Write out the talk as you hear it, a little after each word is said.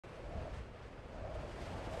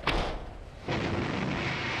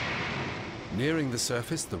Nearing the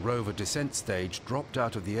surface, the rover descent stage dropped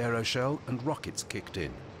out of the aeroshell and rockets kicked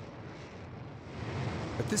in.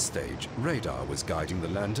 At this stage, radar was guiding the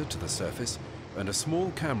lander to the surface, and a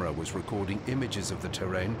small camera was recording images of the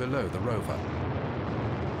terrain below the rover.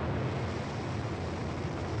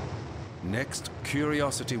 Next,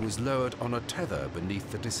 Curiosity was lowered on a tether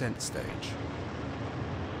beneath the descent stage.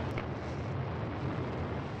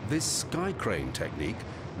 This sky crane technique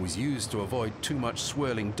was used to avoid too much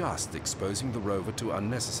swirling dust exposing the rover to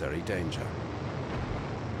unnecessary danger.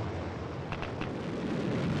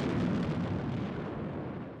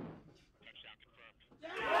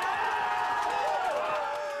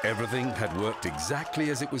 Everything had worked exactly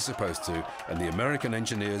as it was supposed to, and the American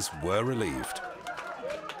engineers were relieved.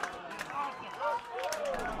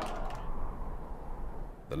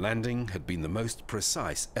 The landing had been the most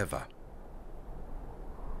precise ever.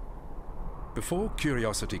 Before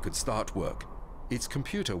Curiosity could start work, its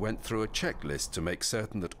computer went through a checklist to make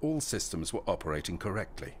certain that all systems were operating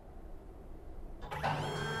correctly.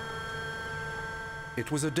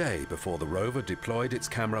 It was a day before the rover deployed its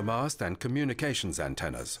camera mast and communications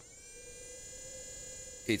antennas.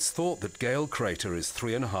 It's thought that Gale Crater is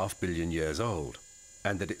 3.5 billion years old,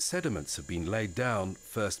 and that its sediments have been laid down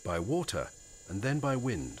first by water and then by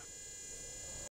wind.